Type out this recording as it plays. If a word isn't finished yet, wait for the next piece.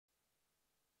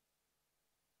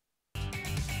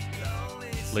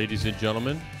Ladies and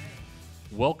gentlemen,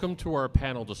 welcome to our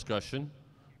panel discussion,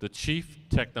 the Chief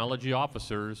Technology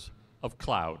Officers of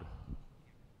Cloud.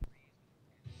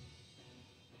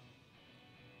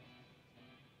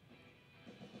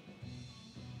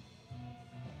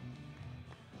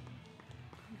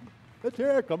 Let's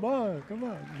hear it, come on, come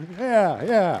on. Yeah,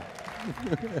 yeah.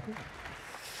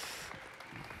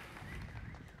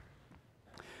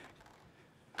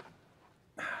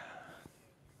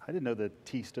 I didn't know the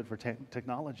T stood for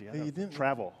technology. I You thought didn't?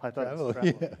 travel. I thought it was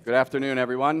Travel, travel. yeah. Good afternoon,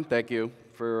 everyone. Thank you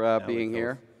for being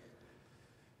here.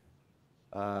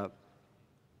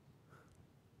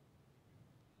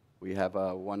 We have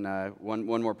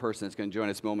one more person that's going to join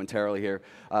us momentarily here.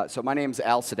 So my name is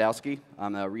Al Sadowski.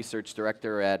 I'm a research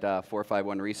director at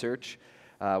 451 Research,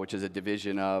 which is a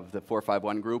division of the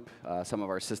 451 Group. Some of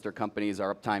our sister companies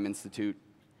are Uptime Institute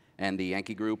and the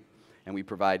Yankee Group, and we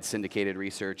provide syndicated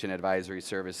research and advisory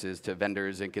services to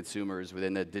vendors and consumers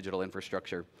within the digital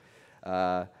infrastructure.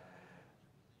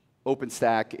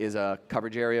 OpenStack is a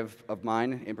coverage area of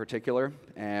mine in particular,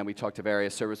 and we talk to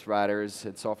various service providers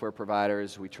and software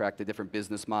providers. We track the different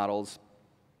business models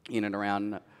in and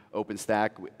around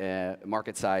OpenStack,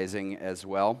 market sizing as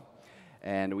well.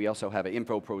 And we also have an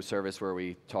InfoPro service where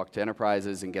we talk to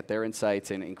enterprises and get their insights,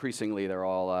 and increasingly they're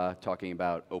all talking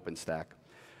about OpenStack.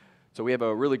 So we have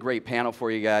a really great panel for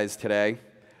you guys today.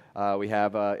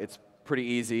 It's pretty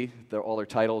easy. All their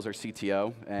titles are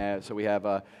CTO. So we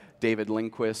have David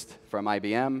Lindquist from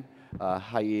IBM.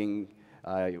 Haiying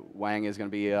Wang is going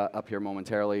to be up here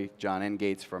momentarily. John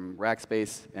Engates from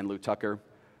Rackspace, and Lou Tucker.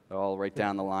 They're all right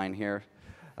down the line here.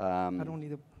 I don't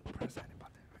need to press any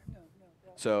button.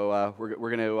 So we're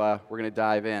going to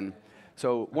dive in.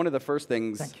 So one of the first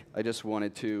things I just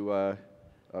wanted to,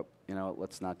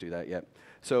 let's not do that yet.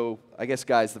 So I guess,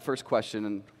 guys, the first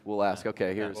question we'll ask.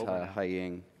 Okay, here's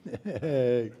Haiying.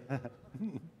 Hey.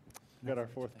 We got our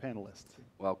fourth panelist.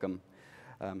 Welcome.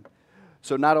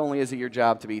 So not only is it your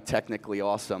job to be technically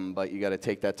awesome, but you got to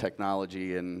take that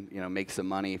technology and make some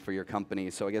money for your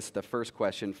company. So I guess the first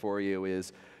question for you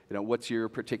is, what's your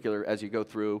particular, as you go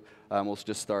through, we'll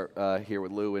just start here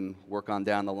with Lou and work on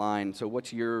down the line. So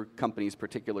what's your company's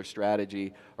particular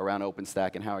strategy around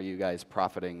OpenStack, and how are you guys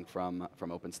profiting from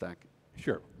OpenStack?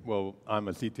 Sure. Well, I'm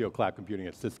a CTO of Cloud Computing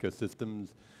at Cisco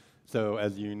Systems. So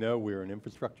as you know, we're an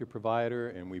infrastructure provider,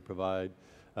 and we provide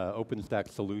OpenStack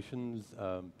solutions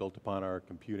built upon our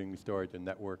computing, storage, and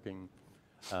networking,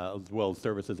 as well as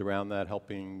services around that,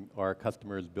 helping our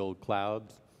customers build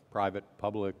clouds, private,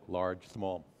 public, large,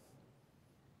 small.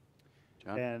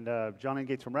 John? And John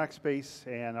Engates from Rackspace,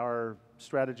 and our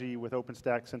strategy with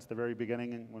OpenStack since the very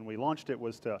beginning, and when we launched it,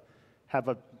 was to have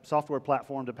a software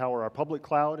platform to power our public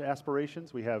cloud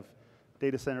aspirations. We have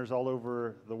data centers all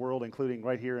over the world, including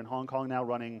right here in Hong Kong now,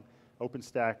 running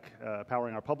OpenStack,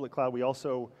 powering our public cloud. We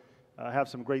also have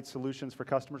some great solutions for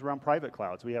customers around private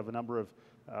clouds. We have a number of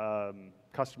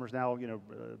customers now,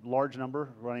 large number,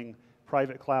 running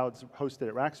private clouds hosted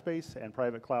at Rackspace and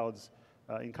private clouds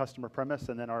in customer premise.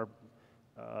 And then our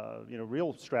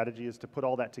real strategy is to put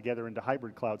all that together into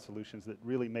hybrid cloud solutions that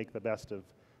really make the best of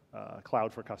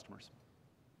cloud for customers.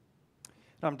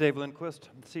 I'm Dave Lindquist,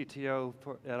 CTO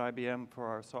at IBM for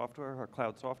our software, our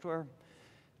cloud software.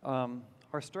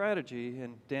 Our strategy,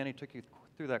 and Danny took you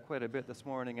through that quite a bit this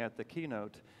morning at the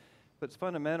keynote, but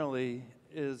fundamentally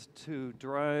is to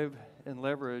drive and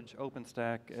leverage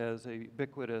OpenStack as a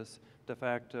ubiquitous de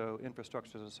facto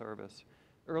infrastructure as a service.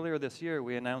 Earlier this year,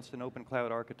 we announced an open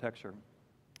cloud architecture,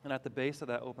 and at the base of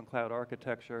that open cloud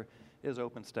architecture is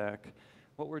OpenStack.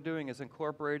 What we're doing is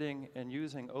incorporating and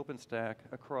using OpenStack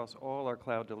across all our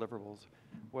cloud deliverables,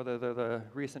 whether they're the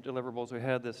recent deliverables we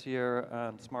had this year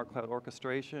on Smart Cloud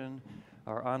Orchestration,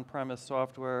 our on-premise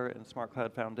software and Smart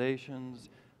Cloud Foundations,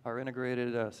 our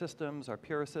integrated systems, our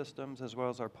pure systems, as well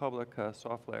as our public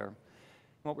software. And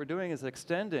what we're doing is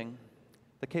extending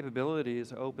the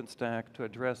capabilities of OpenStack to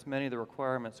address many of the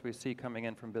requirements we see coming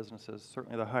in from businesses,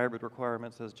 certainly the hybrid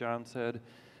requirements, as John said,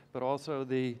 but also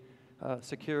the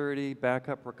security,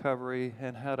 backup recovery,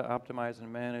 and how to optimize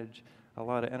and manage a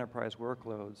lot of enterprise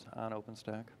workloads on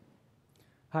OpenStack.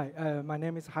 Hi, my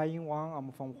name is Haiying Wang.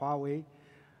 I'm from Huawei.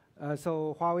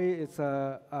 So Huawei is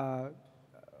a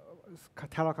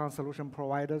telecom solution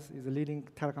providers, is a leading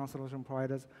telecom solution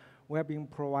providers. We have been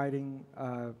providing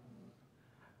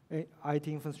IT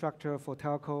infrastructure for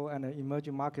telco and an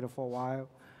emerging market for a while.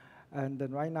 And then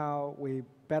right now, we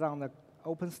bet on the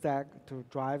OpenStack to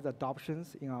drive the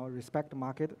adoptions in our respective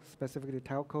market, specifically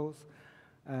telcos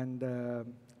and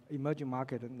emerging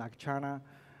market like China.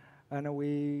 And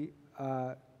we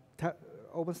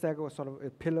OpenStack was sort of a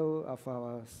pillar of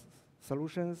our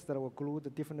solutions that will glue the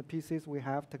different pieces we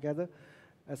have together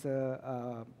as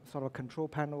a sort of control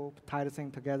panel, tie the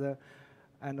thing together,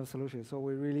 and a solution. So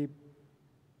we really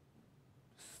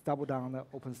double down on the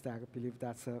OpenStack. I believe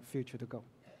that's the future to go.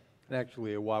 And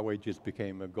actually, Huawei just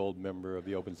became a gold member of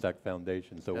the OpenStack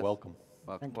Foundation, so Yes. welcome.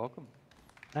 Welcome.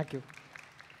 Thank you.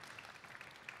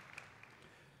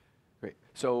 Great.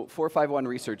 So 451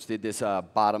 Research did this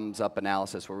bottoms-up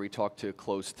analysis where we talked to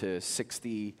close to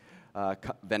 60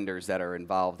 vendors that are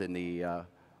involved in the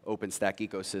OpenStack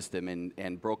ecosystem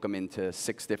and broke them into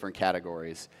 6 different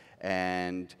categories.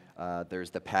 And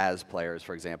there's the PaaS players,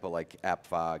 for example, like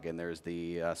AppFog, and there's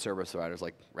the service providers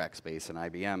like Rackspace and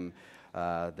IBM.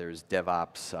 There's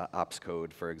DevOps, Ops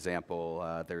Code, for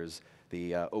example. There's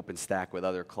the OpenStack with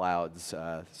other clouds,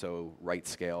 so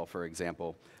RightScale, for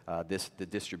example. The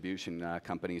distribution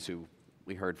companies who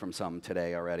we heard from some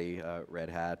today already, Red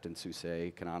Hat and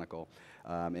SUSE, Canonical.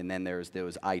 And then there's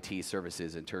those IT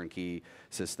services and turnkey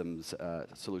systems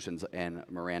solutions, and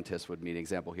Mirantis would be an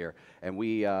example here. And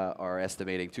we are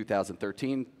estimating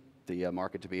 2013, the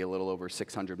market to be a little over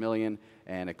 600 million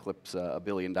and eclipse $1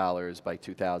 billion by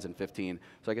 2015.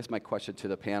 So I guess my question to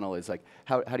the panel is like,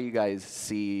 how do you guys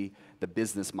see the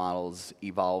business models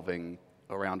evolving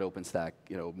around OpenStack,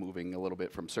 moving a little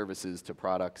bit from services to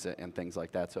products and things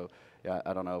like that? So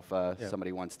I don't know if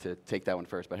somebody wants to take that one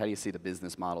first, but how do you see the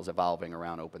business models evolving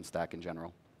around OpenStack in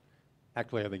general?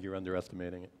 Actually, I think you're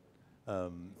underestimating it.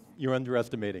 You're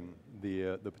underestimating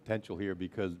the potential here,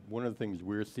 because one of the things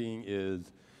we're seeing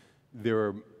is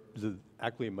there's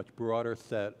actually a much broader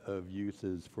set of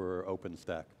uses for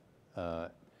OpenStack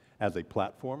as a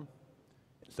platform.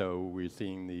 So we're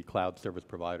seeing the cloud service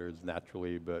providers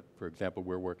naturally, but for example,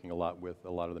 we're working a lot with a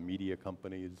lot of the media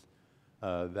companies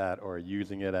that are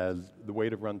using it as the way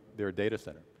to run their data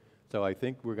center. So I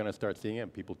think we're going to start seeing it,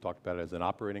 and people talk about it as an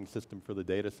operating system for the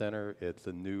data center. It's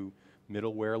a new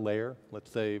middleware layer,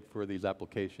 let's say, for these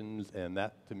applications, and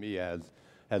that, to me, has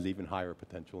even higher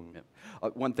potential.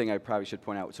 Yep. One thing I probably should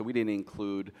point out, so we didn't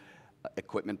include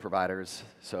equipment providers,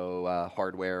 so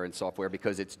hardware and software,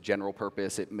 because it's general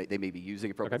purpose. They may be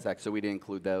using it for OpenStack, so we didn't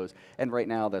include those. And right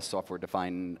now, the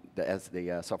software-defined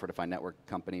network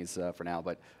companies for now,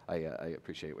 but I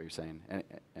appreciate what you're saying.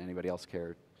 Anybody else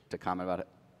care to comment about it?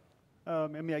 I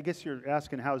mean, I guess you're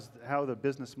asking how the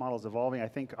business model is evolving. I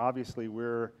think obviously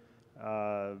we're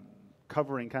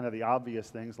covering kind of the obvious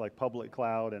things like public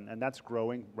cloud, and that's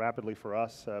growing rapidly for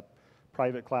us.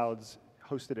 Private clouds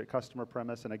hosted at customer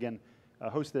premise, and again,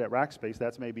 hosted at Rackspace.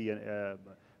 That's maybe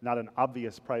not an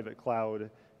obvious private cloud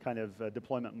kind of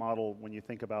deployment model when you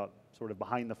think about sort of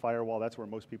behind the firewall. That's where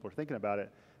most people are thinking about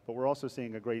it. But we're also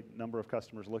seeing a great number of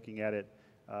customers looking at it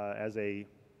as a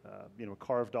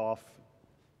carved off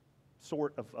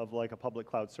sort of like a public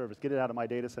cloud service. Get it out of my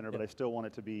data center, but I still want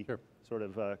it to be sort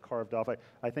of carved off.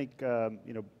 I think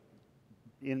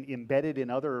embedded in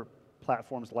other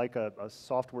platforms like a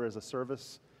software as a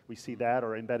service, we see that,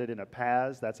 or embedded in a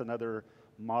PaaS. That's another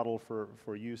model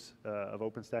for use of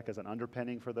OpenStack as an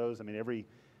underpinning for those. I mean,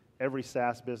 every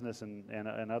SaaS business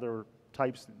and other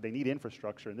types, they need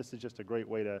infrastructure, and this is just a great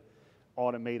way to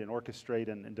automate and orchestrate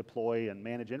and deploy and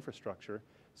manage infrastructure.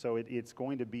 So it's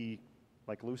going to be,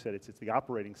 like Lou said, it's the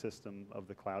operating system of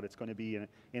the cloud. It's going to be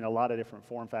in a lot of different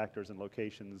form factors and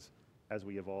locations as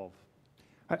we evolve.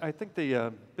 I think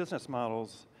the business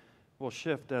models will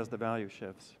shift as the value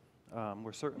shifts.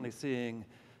 We're certainly seeing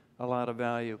a lot of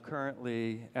value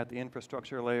currently at the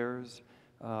infrastructure layers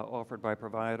offered by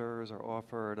providers or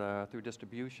offered through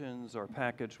distributions or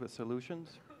packaged with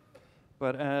solutions.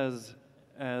 But as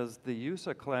the use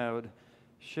of cloud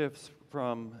shifts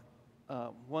from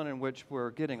one in which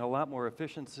we're getting a lot more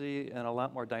efficiency and a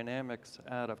lot more dynamics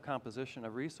out of composition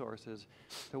of resources,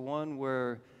 to one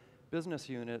where business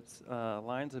units,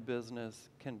 lines of business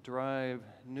can drive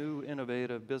new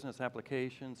innovative business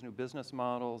applications, new business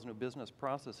models, new business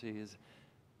processes,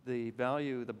 the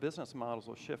business models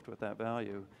will shift with that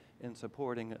value in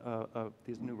supporting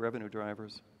these new revenue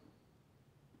drivers.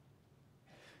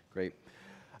 Great.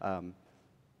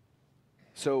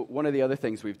 So one of the other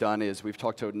things we've done is we've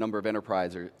talked to a number of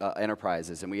enterprises,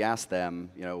 and we asked them,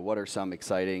 what are some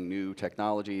exciting new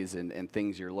technologies and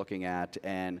things you're looking at?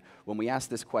 And when we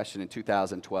asked this question in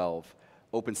 2012,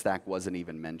 OpenStack wasn't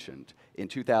even mentioned. In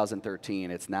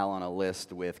 2013, it's now on a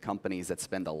list with companies that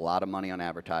spend a lot of money on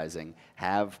advertising,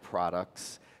 have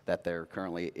products that they're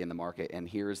currently in the market, and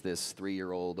here's this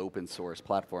 3-year-old open source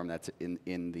platform that's in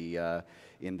the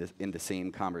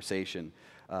same conversation.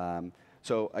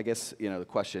 So I guess the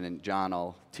question, and John,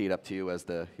 I'll tee it up to you as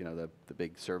the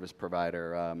big service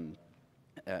provider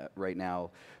right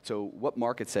now. So what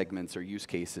market segments or use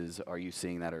cases are you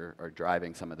seeing that are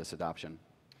driving some of this adoption?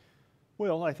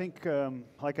 Well, I think,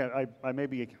 like I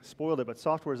maybe spoiled it, but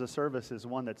software as a service is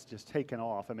one that's just taken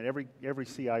off. I mean, every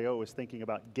CIO is thinking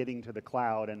about getting to the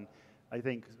cloud, and I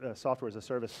think software as a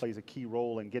service plays a key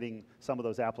role in getting some of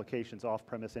those applications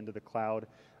off-premise into the cloud.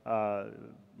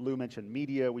 Lou mentioned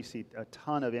media. We see a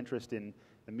ton of interest in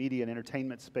the media and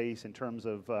entertainment space in terms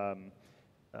of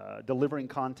delivering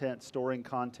content, storing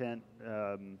content,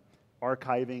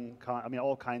 archiving, I mean,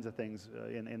 all kinds of things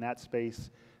in that space.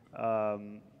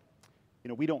 You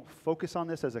know, we don't focus on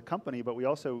this as a company, but we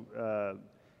also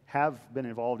have been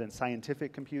involved in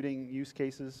scientific computing use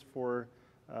cases for,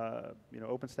 you know,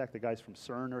 OpenStack. The guys from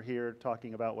CERN are here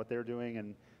talking about what they're doing,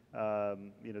 and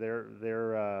you know,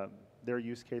 their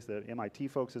use case. The MIT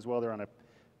folks as well. They're on a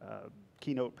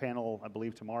keynote panel, I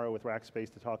believe, tomorrow with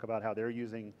Rackspace to talk about how they're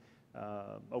using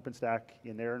OpenStack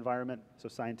in their environment. So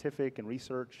scientific and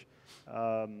research.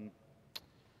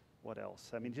 What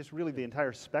else? I mean, just really the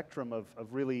entire spectrum of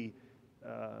really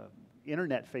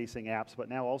internet-facing apps, but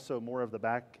now also more of the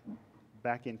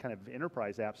back-end kind of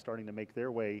enterprise apps starting to make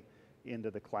their way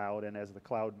into the cloud. And as the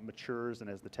cloud matures and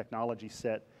as the technology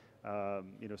set,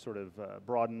 you know, sort of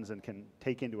broadens and can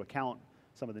take into account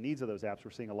some of the needs of those apps,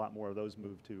 we're seeing a lot more of those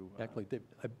move to. Actually, Dave,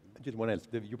 I just want to ask,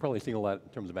 Dave, you're probably seeing a lot in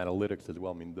terms of analytics as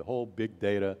well. I mean, the whole big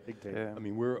data. Big data. Yeah. I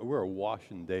mean, we're awash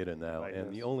in data now, Right, and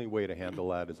yes. the only way to handle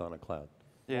that is on a cloud.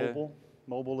 Yeah.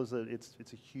 Mobile is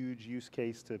it's a huge use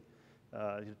case to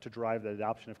drive the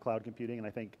adoption of cloud computing, and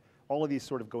I think all of these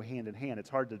sort of go hand in hand. It's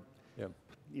hard to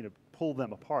you know, pull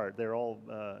them apart. They're all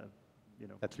you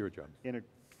know, That's your job.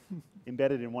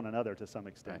 embedded in one another to some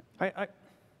extent.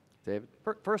 David?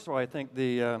 First of all, I think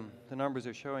the numbers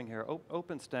are showing here.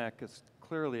 OpenStack is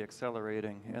clearly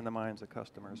accelerating in the minds of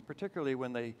customers, particularly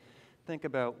when they think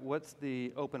about what's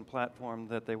the open platform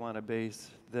that they want to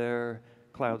base their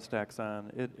cloud stacks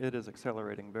on. It is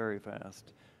accelerating very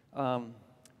fast.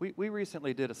 We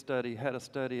recently had a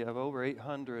study of over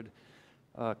 800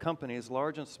 companies,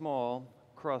 large and small,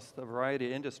 across a variety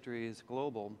of industries,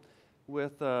 global,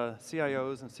 with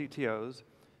CIOs and CTOs.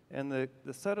 And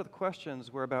the set of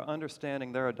questions were about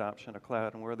understanding their adoption of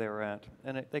cloud and where they were at.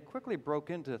 And they quickly broke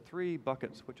into 3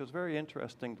 buckets, which was very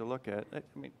interesting to look at. I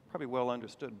mean, probably well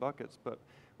understood buckets, but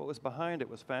what was behind it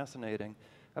was fascinating.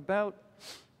 About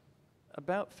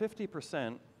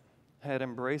 50% had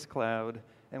embraced cloud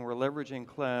and were leveraging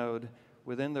cloud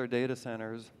within their data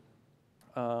centers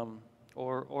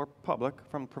or public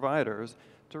from providers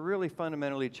to really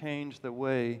fundamentally change the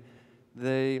way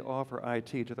they offer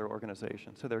IT to their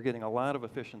organization. So they're getting a lot of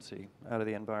efficiency out of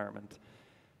the environment.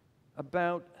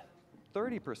 About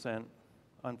 30%,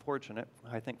 unfortunate,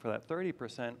 I think for that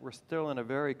 30%, we're still in a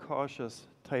very cautious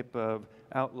type of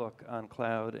outlook on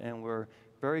cloud, and we're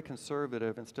very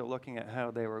conservative and still looking at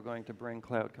how they were going to bring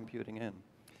cloud computing in.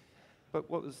 But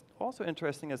what was also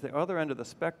interesting is the other end of the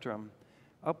spectrum,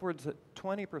 upwards of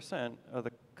 20% of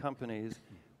the companies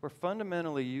were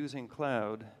fundamentally using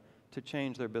cloud to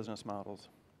change their business models.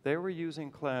 They were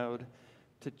using cloud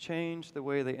to change the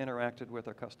way they interacted with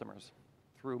their customers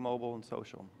through mobile and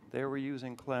social. They were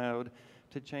using cloud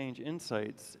to change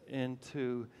insights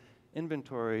into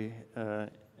inventory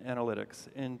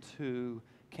analytics, into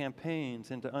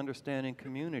campaigns, into understanding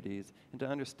communities, into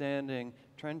understanding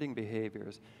trending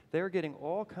behaviors. They were getting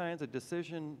all kinds of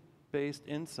decision-based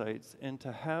insights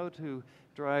into how to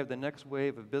drive the next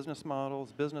wave of business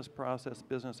models, business process,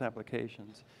 business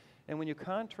applications. And when you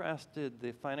contrasted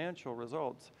the financial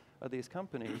results of these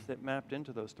companies that mapped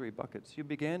into those 3 buckets, you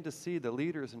began to see the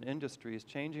leaders in industries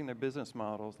changing their business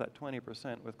models, that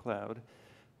 20% with cloud,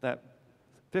 that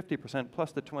 50%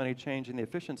 plus the 20 changing the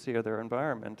efficiency of their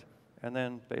environment, and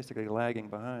then basically lagging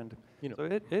behind. You know, so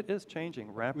it is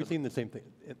changing rapidly. We've seen the same thing.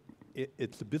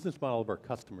 It's the business model of our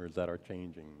customers that are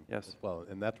changing as well.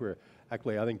 And that's where,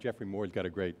 actually, I think Jeffrey Moore's got a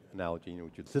great analogy, you know,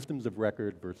 which is systems of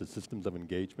record versus systems of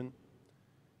engagement.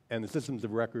 And the systems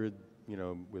of record, you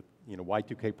know, with, you know,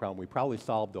 Y2K problem, we probably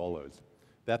solved all those.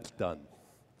 That's done.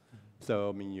 So,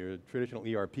 I mean, your traditional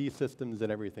ERP systems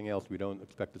and everything else, we don't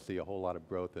expect to see a whole lot of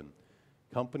growth in.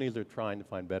 Companies are trying to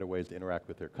find better ways to interact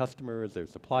with their customers, their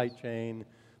supply chain,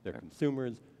 their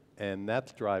consumers, and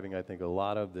that's driving, I think, a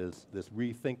lot of this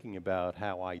rethinking about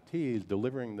how IT is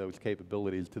delivering those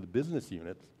capabilities to the business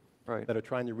units that are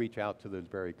trying to reach out to those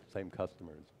very same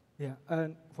customers. Yeah,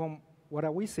 and from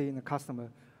what we see in the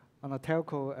customer, on the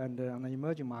telco and on the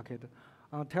emerging market,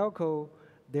 on telco,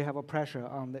 they have a pressure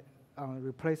on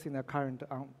replacing their current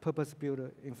purpose-built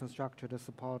infrastructure to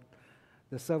support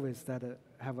the service that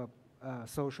have a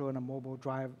social and a mobile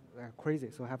drive crazy,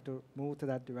 so have to move to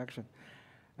that direction.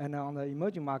 And on the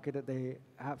emerging market, they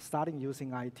have started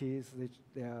using ITs.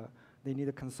 They need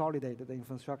to consolidate the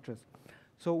infrastructures.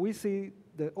 So we see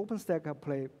the OpenStack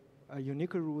play a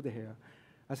unique role here.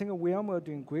 I think VMware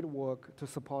doing great work to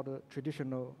support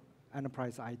traditional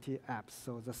enterprise IT apps,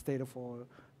 so the stateful,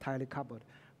 tightly coupled.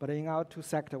 But in our two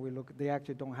sectors, we look, they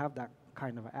actually don't have that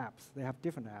kind of apps. They have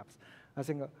different apps. I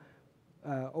think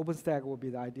OpenStack will be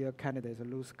the ideal candidate,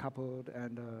 loose coupled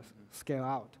and scale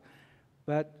out.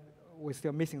 But we're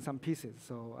still missing some pieces.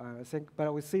 So I think,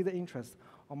 but we see the interest.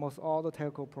 Almost all the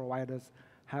telco providers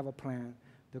have a plan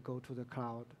to go to the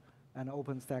cloud, and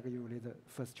OpenStack is usually the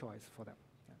first choice for them.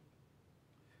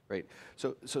 Great.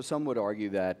 So some would argue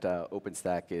that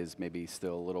OpenStack is maybe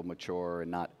still a little mature and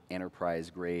not enterprise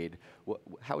grade.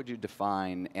 How would you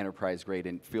define enterprise grade?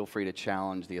 And feel free to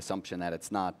challenge the assumption that it's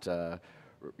not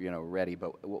ready.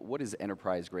 But what is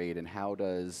enterprise grade, and how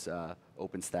does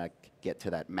OpenStack get to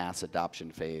that mass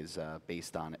adoption phase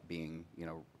based on it being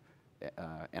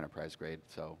enterprise grade?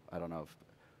 So I don't know if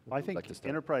I think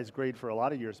enterprise grade for a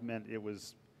lot of years meant it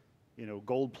was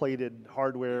gold-plated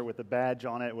hardware with a badge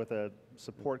on it, with a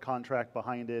support contract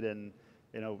behind it, and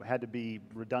had to be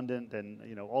redundant,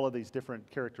 and all of these different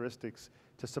characteristics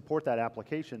to support that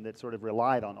application that sort of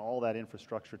relied on all that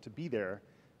infrastructure to be there,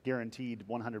 guaranteed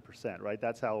 100%, right?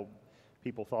 That's how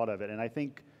people thought of it. And I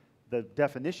think the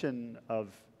definition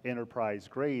of enterprise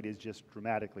grade is just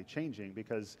dramatically changing,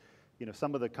 because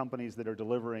some of the companies that are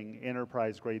delivering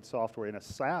enterprise grade software in a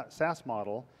SaaS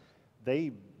model,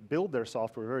 they build their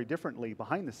software very differently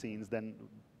behind the scenes than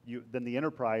the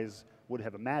enterprise would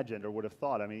have imagined or would have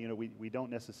thought. I mean, we don't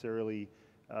necessarily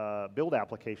build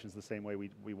applications the same way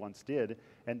we once did,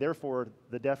 and therefore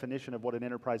the definition of what an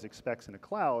enterprise expects in a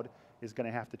cloud is going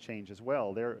to have to change as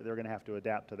well. They're going to have to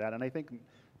adapt to that, and I think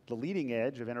the leading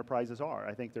edge of enterprises are.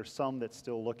 I think there's some that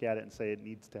still look at it and say it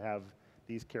needs to have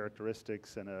these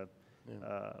characteristics, and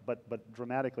but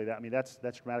dramatically, that's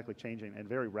dramatically changing and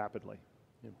very rapidly.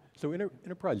 Yeah. So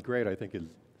enterprise grade, I think, is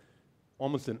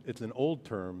almost it's an old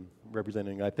term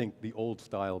representing, I think, the old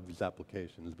style of these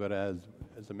applications. But as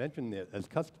I mentioned,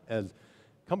 as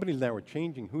companies now are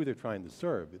changing who they're trying to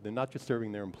serve, they're not just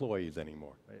serving their employees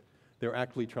anymore. Right. They're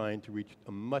actually trying to reach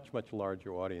a much, much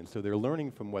larger audience. So they're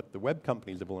learning from what the web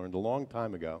companies have learned a long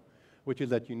time ago, which is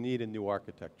that you need a new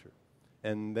architecture.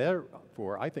 And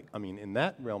therefore, in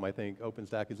that realm, I think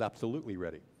OpenStack is absolutely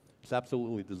ready. It's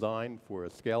absolutely designed for a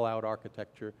scale-out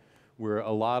architecture where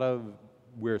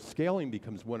scaling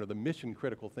becomes one of the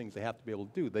mission-critical things they have to be able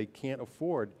to do. They can't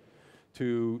afford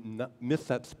to miss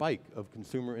that spike of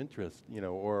consumer interest,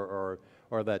 or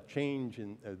that change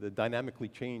in the dynamically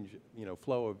change,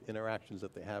 flow of interactions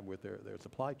that they have with their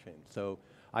supply chain. So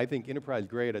I think enterprise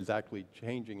grade is actually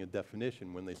changing a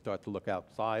definition when they start to look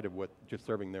outside of just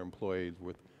serving their employees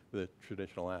with the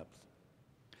traditional apps.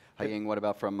 Haiying, what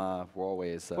about from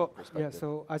Huawei's perspective? Yeah,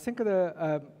 so I think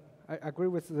I agree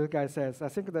with the guy says. I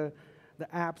think the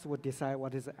apps would decide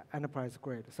what is enterprise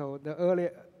grade. So the early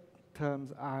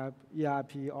terms are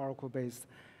ERP, Oracle-based,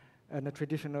 and the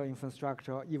traditional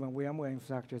infrastructure, even VMware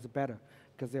infrastructure, is better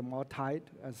because they're more tight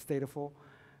and stateful.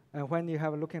 And when you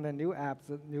have a look at the new apps,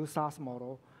 the new SaaS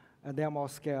model, and they're more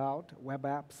scale out, web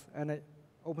apps, and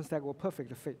OpenStack will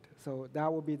perfectly fit. So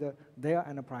that will be their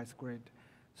enterprise grade.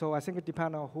 So I think it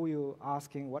depends on who you're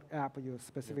asking, what app you're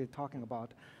specifically talking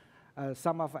about.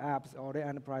 Some of the apps are already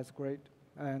enterprise grade,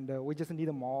 and we just need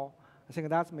more. I think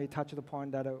that may touch the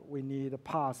point that we need a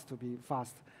path to be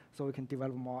fast, so we can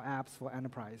develop more apps for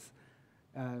enterprise.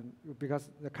 Because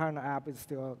the current app is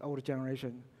still old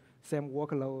generation, same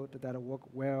workload that work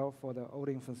well for the old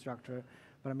infrastructure,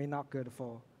 but may not good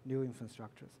for new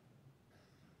infrastructures.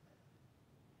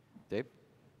 Dave?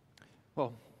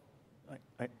 Well,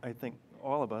 I think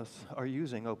all of us are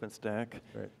using OpenStack.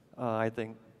 Right. I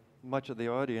think much of the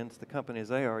audience, the companies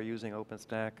they are using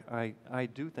OpenStack, I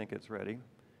do think it's ready.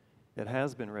 It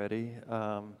has been ready.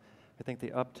 I think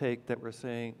the uptake that we're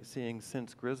seeing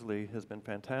since Grizzly has been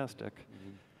fantastic.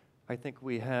 Mm-hmm. I think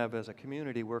we have, as a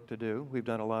community, work to do. We've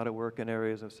done a lot of work in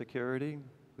areas of security.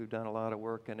 We've done a lot of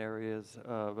work in areas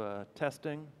of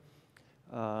testing,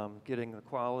 getting the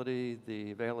quality,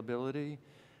 the availability.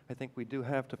 I think we do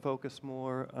have to focus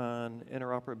more on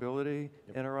interoperability,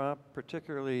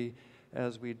 particularly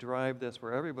as we drive this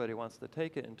where everybody wants to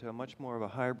take it into a much more of a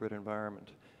hybrid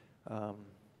environment.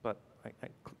 But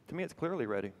to me, it's clearly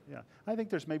ready. Yeah, I think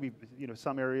there's maybe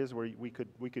some areas where we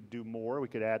could do more. We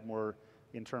could add more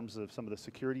in terms of some of the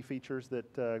security features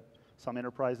that some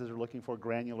enterprises are looking for,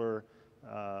 granular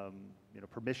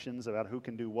permissions about who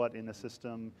can do what in the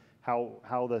system,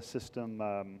 how the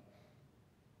system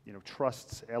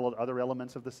trusts other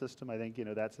elements of the system. I think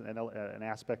that's an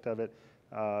aspect of it.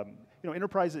 You know,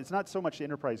 enterprise, it's not so much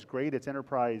enterprise grade, it's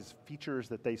enterprise features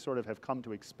that they sort of have come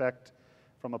to expect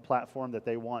from a platform that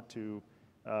they want to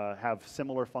have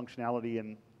similar functionality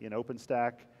in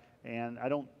OpenStack. And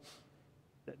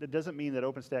that doesn't mean that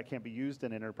OpenStack can't be used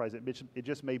in enterprise. It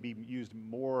just may be used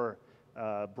more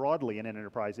broadly in an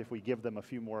enterprise if we give them a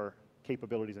few more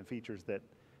capabilities and features that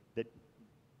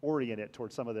orient it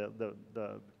towards some of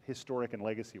the historic and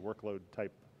legacy workload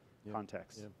type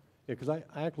contexts. Yeah, because I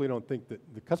actually don't think that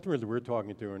the customers that we're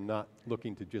talking to are not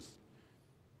looking to just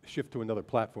shift to another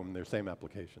platform in their same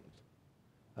applications.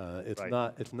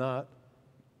 It's not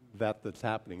that's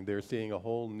happening. They're seeing a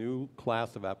whole new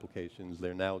class of applications.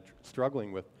 They're now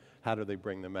struggling with how do they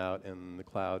bring them out, and the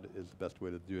cloud is the best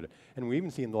way to do it. And we even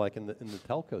see in the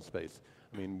telco space.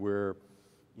 I mean,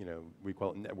 we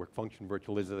call it network function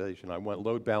virtualization. I want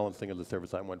load balancing as a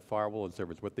service. I want firewall as a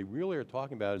service. What they really are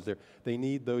talking about is they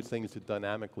need those things to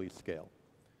dynamically scale.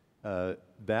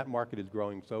 That market is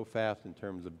growing so fast in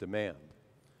terms of demand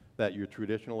that your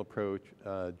traditional approach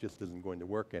just isn't going to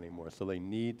work anymore. So they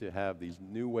need to have these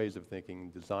new ways of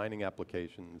thinking, designing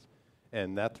applications,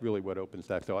 and that's really what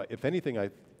OpenStack. So if anything,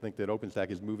 I think that OpenStack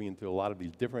is moving into a lot of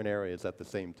these different areas at the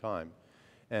same time.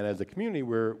 And as a community,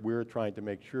 we're trying to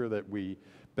make sure that we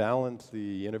balance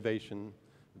the innovation,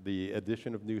 the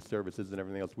addition of new services and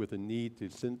everything else with a need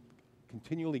to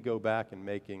continually go back and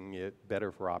making it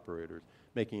better for operators,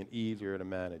 making it easier to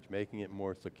manage, making it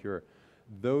more secure.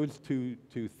 Those two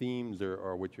themes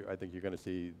are what I think you're going to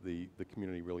see the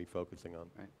community really focusing on.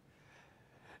 Right.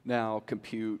 Now,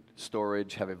 compute,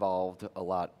 storage have evolved a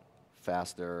lot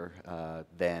faster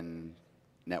than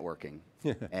networking,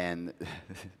 and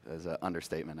as an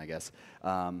understatement, I guess.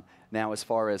 Now, as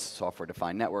far as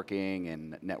software-defined networking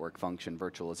and network function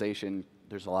virtualization,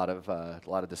 there's a lot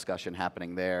of discussion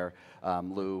happening there.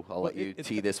 Lou, I'll let you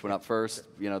tee this one up first.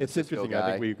 You know, it's the Cisco interesting. guy.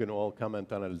 I think we can all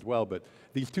comment on it as well. But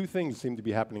these two things seem to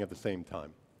be happening at the same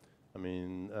time. I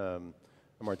mean,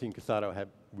 Martin Casado had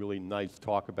really nice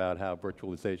talk about how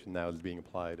virtualization now is being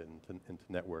applied into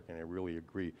networking. I really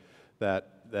agree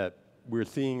that we're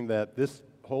seeing that this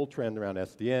whole trend around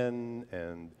SDN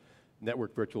and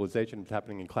network virtualization is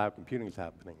happening and cloud computing is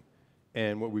happening.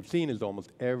 And what we've seen is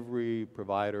almost every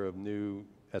provider of new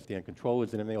SDN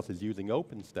controllers and everything else is using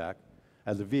OpenStack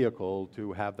as a vehicle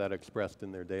to have that expressed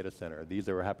in their data center. These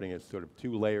are happening as sort of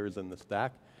two layers in the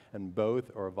stack, and both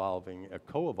are evolving,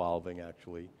 co-evolving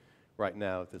actually, right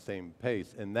now at the same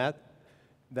pace. And that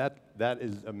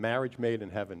is a marriage made in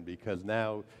heaven, because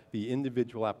now the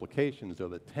individual applications or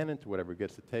the tenant or whatever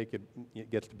gets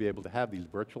to be able to have these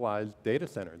virtualized data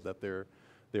centers that they're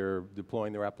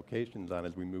deploying their applications on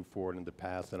as we move forward into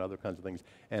PaaS and other kinds of things,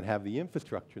 and have the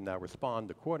infrastructure now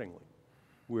respond accordingly.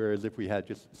 Whereas if we had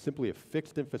just simply a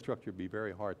fixed infrastructure, it'd be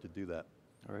very hard to do that.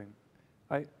 All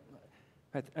right.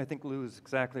 I think Lou's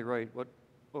exactly right. What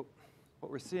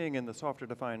we're seeing in the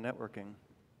software-defined networking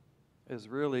is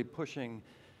really pushing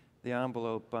the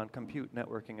envelope on compute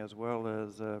networking as well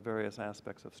as various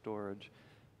aspects of storage.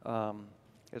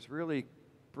 It's really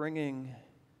bringing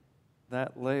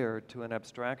that layer to an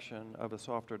abstraction of a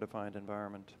software-defined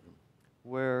environment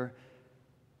where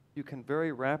you can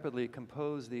very rapidly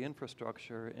compose the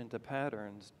infrastructure into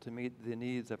patterns to meet the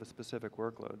needs of a specific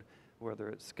workload, whether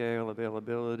it's scale,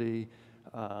 availability,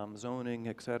 zoning,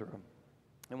 et cetera.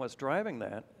 And what's driving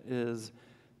that is,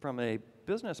 from a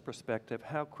business perspective,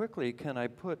 how quickly can I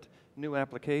put new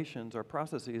applications or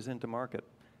processes into market?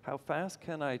 How fast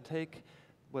can I take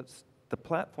what's the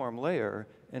platform layer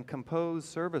and compose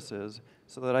services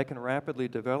so that I can rapidly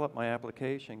develop my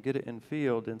application, get it in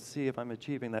field, and see if I'm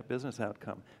achieving that business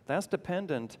outcome? That's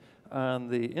dependent on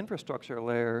the infrastructure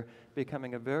layer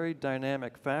becoming a very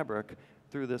dynamic fabric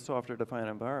through this software-defined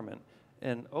environment.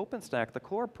 And OpenStack, the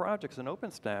core projects in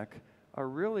OpenStack, are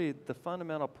really the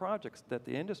fundamental projects that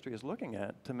the industry is looking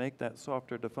at to make that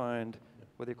software-defined,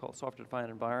 whether you call it software-defined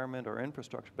environment or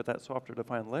infrastructure, but that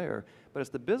software-defined layer. But it's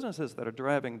the businesses that are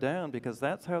driving down, because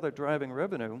that's how they're driving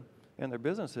revenue in their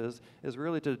businesses, is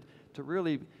really to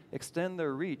really extend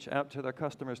their reach out to their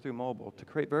customers through mobile, to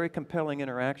create very compelling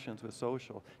interactions with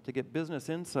social, to get business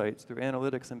insights through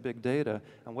analytics and big data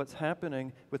on what's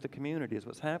happening with the communities,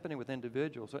 what's happening with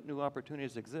individuals, what new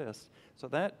opportunities exist. So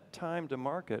that time to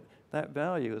market, that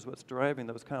value is what's driving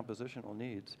those compositional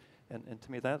needs. And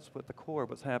to me, that's what the core of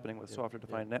what's happening with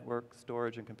software-defined network,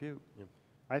 storage, and compute.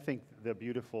 I think the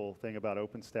beautiful thing about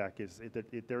OpenStack is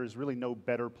that there is really no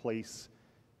better place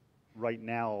right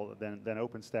now than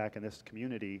OpenStack and this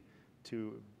community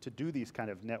to do these kind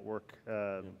of network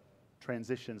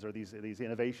transitions or these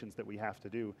innovations that we have to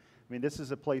do. I mean, this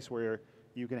is a place where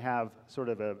you can have sort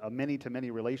of a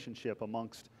many-to-many relationship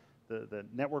amongst the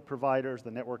network providers,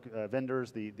 the network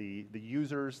vendors, the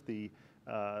users, the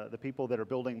people that are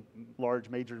building large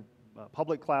major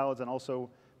public clouds and also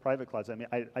private clouds. I mean,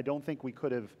 I don't think we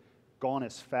could have gone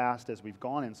as fast as we've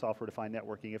gone in software-defined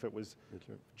networking if it was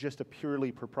just a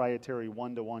purely proprietary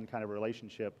one-to-one kind of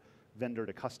relationship, vendor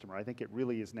to customer. I think it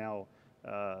really is now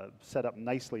set up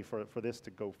nicely for this to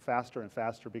go faster and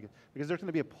faster because there's going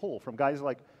to be a pull from guys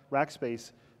like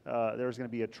Rackspace. There's going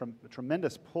to be a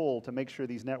tremendous pull to make sure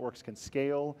these networks can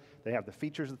scale. They have the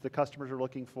features that the customers are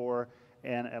looking for,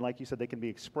 and like you said, they can be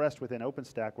expressed within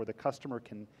OpenStack where the customer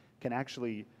can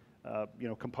actually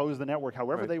compose the network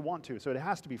however they want to. So it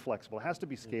has to be flexible, it has to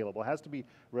be scalable, it has to be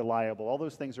reliable. All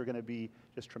those things are going to be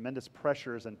just tremendous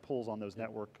pressures and pulls on those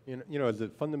network. As a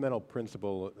fundamental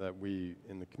principle that we,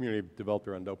 in the community of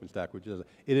developer on OpenStack, which is,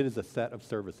 it is a set of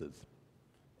services.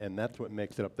 And that's what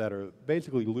makes it up that are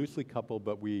basically loosely coupled,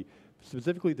 but we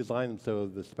specifically design them so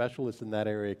the specialists in that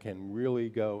area can really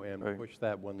go and push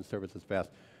that one service as fast.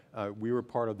 We were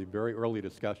part of the very early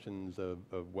discussions of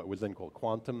what was then called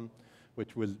Quantum,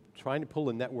 which was trying to pull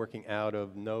the networking out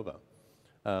of Nova.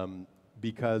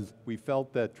 Because we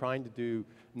felt that trying to do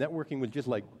networking was just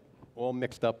like all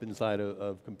mixed up inside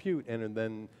of compute, and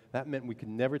then that meant we could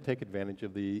never take advantage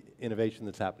of the innovation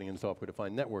that's happening in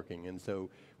software-defined networking. And so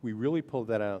we really pulled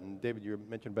that out, and David, you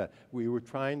mentioned about it. We were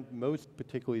trying most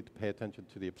particularly to pay attention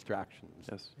to the abstractions.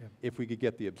 Yes. Yeah. If we could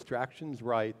get the abstractions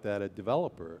right that a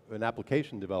developer, an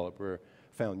application developer,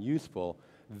 found useful,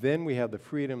 then we have the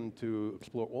freedom to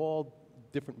explore all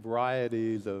different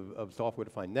varieties of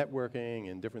software-defined networking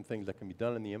and different things that can be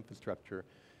done in the infrastructure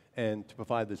and to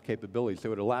provide this capability.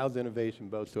 So it allows innovation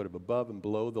both sort of above and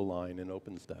below the line in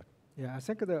OpenStack. Yeah, I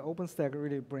think the OpenStack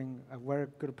really bring a very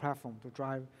good platform to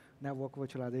drive network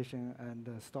virtualization and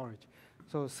storage.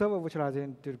 So server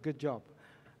virtualization did a good job.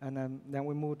 And then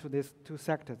we moved to these two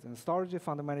sectors. And storage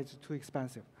fundamentally is too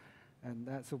expensive. And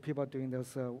so people are doing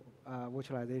those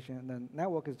virtualization. And then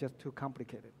network is just too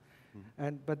complicated.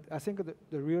 But I think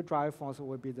the real drive force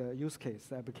will be the use case,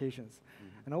 the applications.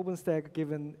 And OpenStack,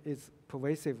 given it's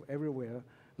pervasive everywhere,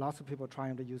 lots of people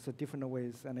trying to use it different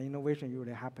ways, and innovation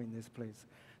usually happens in this place.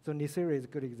 So Nisiri is a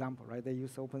good example, right? They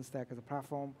use OpenStack as a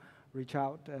platform, reach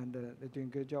out, and they're doing a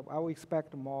good job. I would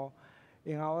expect more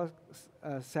in our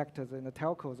sectors, in the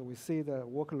telcos, we see the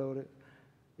workload,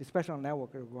 especially on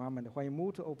network environment. When you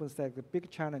move to OpenStack, the big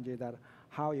challenge is that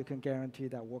how you can guarantee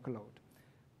that workload.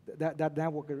 That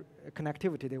network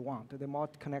connectivity they want. They're more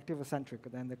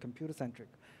connectivity-centric than the computer-centric.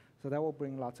 So that will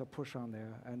bring lots of push on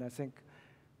there. And I think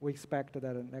we expect that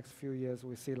in the next few years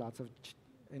we see lots of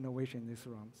innovation in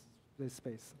this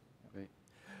space. Right.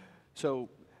 So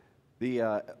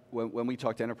when we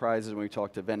talk to enterprises, when we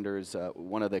talk to vendors,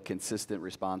 one of the consistent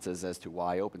responses as to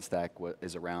why OpenStack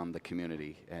is around the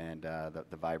community and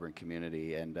the vibrant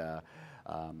community. And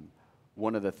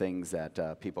one of the things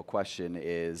that people question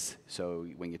is, so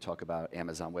when you talk about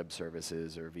Amazon Web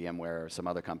Services or VMware or some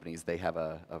other companies, they have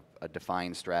a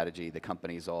defined strategy. The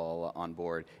company's all on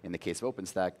board. In the case of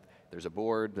OpenStack, there's a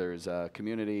board, there's a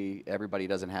community. Everybody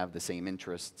doesn't have the same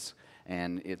interests,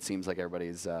 and it seems like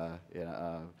everybody's.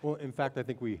 Well, in fact, I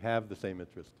think we have the same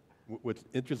interest. What's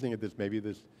interesting at this, maybe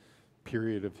this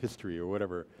period of history or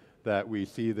whatever, that we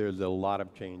see there's a lot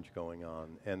of change going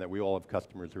on, and that we all have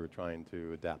customers who are trying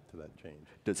to adapt to that change.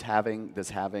 Does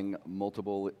having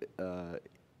multiple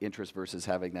interests versus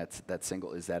having that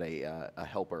single, is that a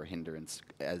help or hindrance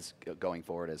as going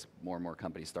forward as more and more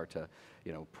companies start to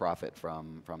profit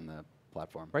from the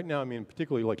platform? Right now, I mean,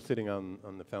 particularly like sitting on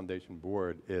the foundation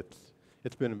board,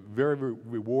 it's been very, very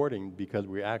rewarding because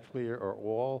we actually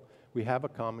we have a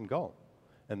common goal.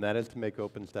 And that is to make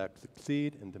OpenStack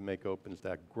succeed and to make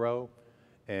OpenStack grow.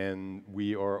 And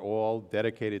we are all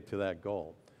dedicated to that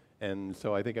goal. And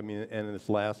so I think, and in this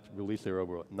last release, there are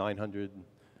over 900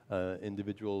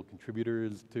 individual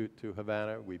contributors to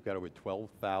Havana. We've got over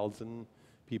 12,000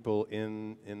 people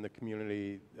in the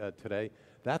community today.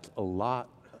 That's a lot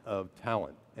of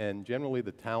talent. And generally,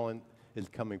 the talent is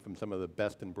coming from some of the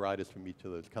best and brightest from each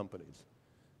of those companies.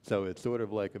 So it's sort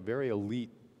of like a very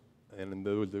elite. And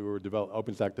those who are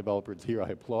OpenStack developers here, I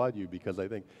applaud you because I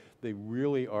think they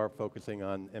really are focusing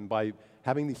on, and by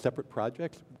having these separate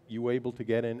projects, you're able to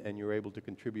get in and you're able to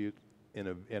contribute in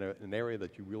an area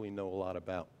that you really know a lot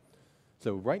about.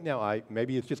 So right now,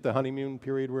 maybe it's just the honeymoon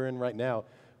period we're in right now,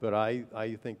 but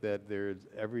I think that there's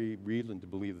every reason to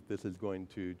believe that this is going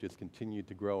to just continue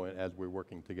to grow as we're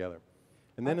working together.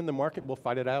 And then in the market, we'll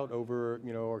fight it out over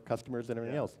our customers and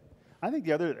everything else. I think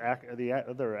the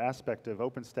other aspect of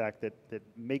OpenStack that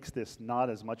makes this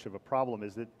not as much of a problem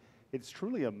is that it's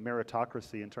truly a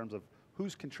meritocracy in terms of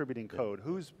who's contributing code,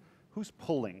 who's who's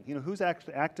pulling? You know, who's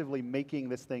actually actively making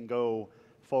this thing go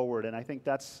forward? And I think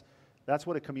that's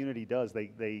what a community does.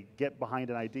 They get behind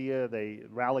an idea, they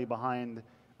rally behind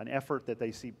an effort that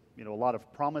they see, you know, a lot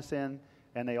of promise in,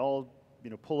 and they all, you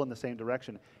know, pull in the same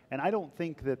direction. And I don't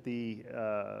think that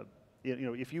you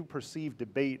know, if you perceive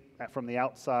debate from the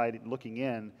outside looking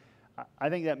in, I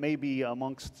think that may be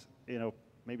amongst, you know,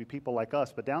 maybe people like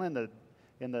us, but down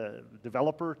in the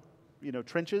developer, you know,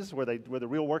 trenches where the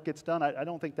real work gets done, I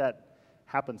don't think that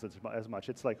happens as much.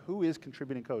 It's like, who is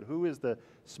contributing code? Who is the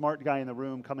smart guy in the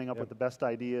room coming up with the best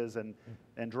ideas and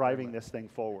driving this thing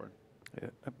forward? Yeah.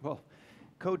 Well,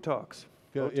 code talks.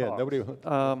 Code yeah, talks. nobody.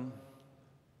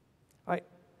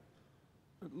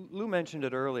 Lou mentioned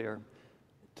it earlier.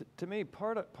 To me,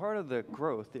 part of the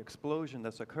growth, the explosion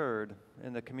that's occurred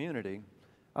in the community,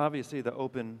 obviously the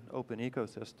open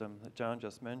ecosystem that John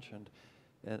just mentioned,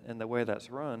 and the way that's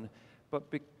run, but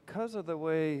because of the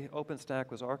way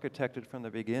OpenStack was architected from the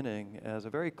beginning as a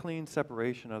very clean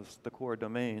separation of the core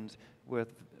domains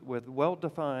with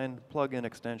well-defined plug-in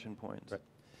extension points. Right.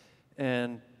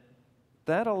 And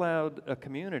that allowed a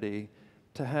community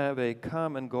to have a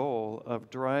common goal of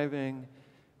driving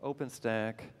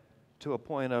OpenStack to a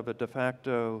point of a de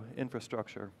facto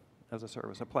infrastructure as a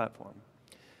service, a platform.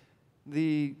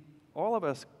 All of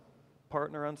us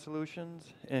partner on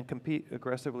solutions and compete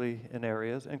aggressively in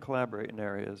areas and collaborate in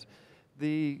areas.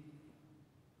 The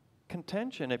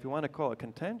contention, if you want to call it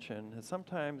contention, is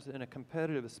sometimes in a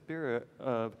competitive spirit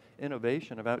of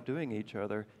innovation, of outdoing each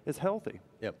other, is healthy.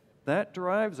 Yep. That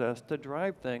drives us to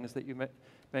drive things that you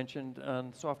mentioned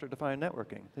on software-defined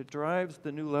networking. It drives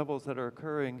the new levels that are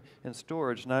occurring in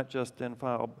storage, not just in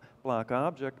file block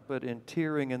object, but in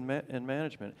tiering and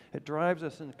management. It drives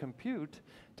us in compute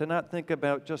to not think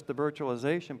about just the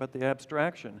virtualization, but the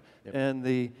abstraction and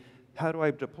the how do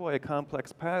I deploy a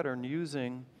complex pattern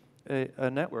using a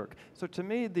network. So to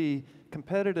me, the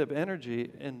competitive energy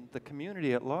in the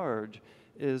community at large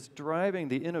is driving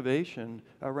the innovation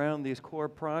around these core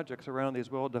projects, around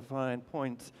these well-defined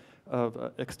points of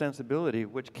extensibility,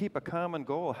 which keep a common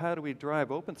goal. How do we drive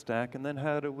OpenStack, and then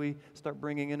how do we start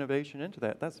bringing innovation into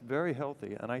that? That's very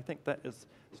healthy, and I think that is,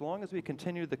 as long as we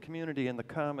continue the community and the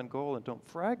common goal and don't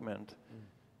fragment,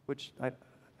 which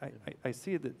I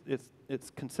see that it's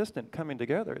consistent coming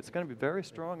together, it's going to be very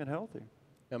strong and healthy.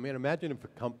 I mean, imagine if a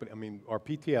company, I mean, our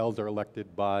PTLs are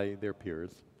elected by their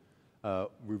peers.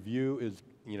 Reviews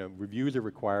are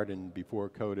required before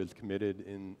code is committed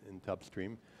into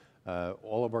upstream.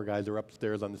 All of our guys are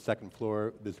upstairs on the second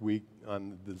floor this week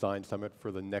on the design summit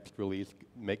for the next release,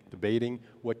 debating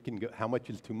what can go, how much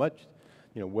is too much,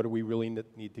 you know, what do we really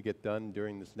need to get done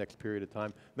during this next period of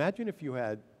time. Imagine if you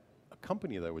had a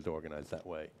company that was organized that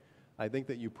way. I think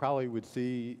that you probably would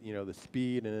see, you know, the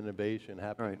speed and innovation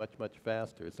happening much, much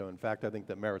faster. So in fact, I think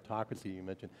that meritocracy you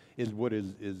mentioned is what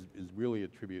is really a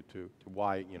tribute to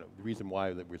why, you know, the reason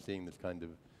why that we're seeing this kind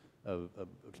of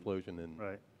explosion in.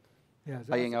 Right. Yeah,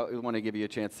 I want to give you a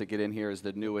chance to get in here as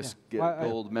the newest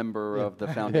gold member of the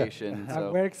foundation. So.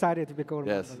 I'm very excited to be gold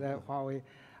Yes. member.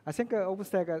 I think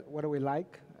OpenStack, what we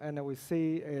like and we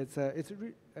see is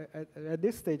at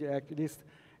this stage at least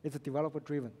it's developer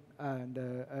driven, and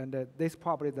this is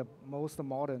probably the most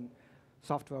modern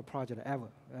software project ever.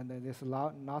 And there's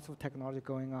lots of technology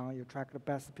going on. You attract the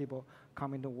best people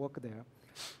coming to work there.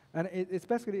 And it's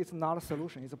basically, it's not a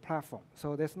solution, it's a platform.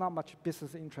 So there's not much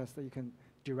business interest that you can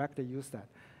directly use that.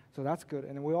 So that's good.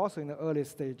 And we're also in the early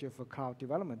stage of cloud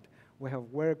development. We have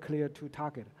very clear two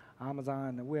targets,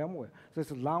 Amazon and VMware. So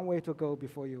it's a long way to go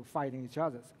before you're fighting each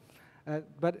other.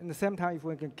 But at the same time, if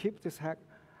we can keep this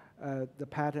the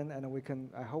pattern, and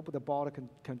I hope the board can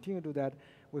continue to do that,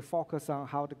 we focus on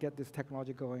how to get this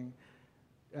technology going.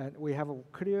 And we have a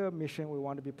clear mission. We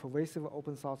want to be pervasive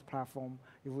open source platform.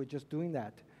 If we're just doing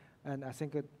that, and I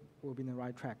think it will be in the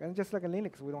right track. And just like in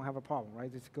Linux, we don't have a problem,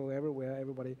 right? Just go everywhere,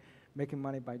 everybody making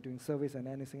money by doing service and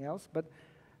anything else. But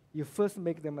you first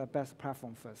make them a best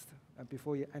platform first,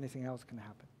 before anything else can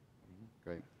happen.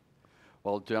 Great.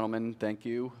 Well, gentlemen, thank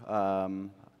you.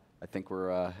 I think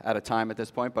we're out of time at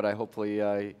this point, but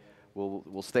hopefully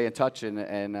we'll stay in touch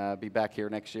and be back here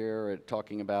next year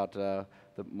talking about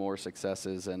the more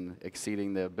successes and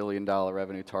exceeding the billion-dollar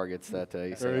revenue targets that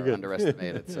you say are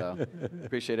underestimated. So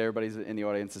appreciate everybody's in the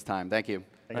audience's time. Thank you.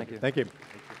 Thank you. Thank you.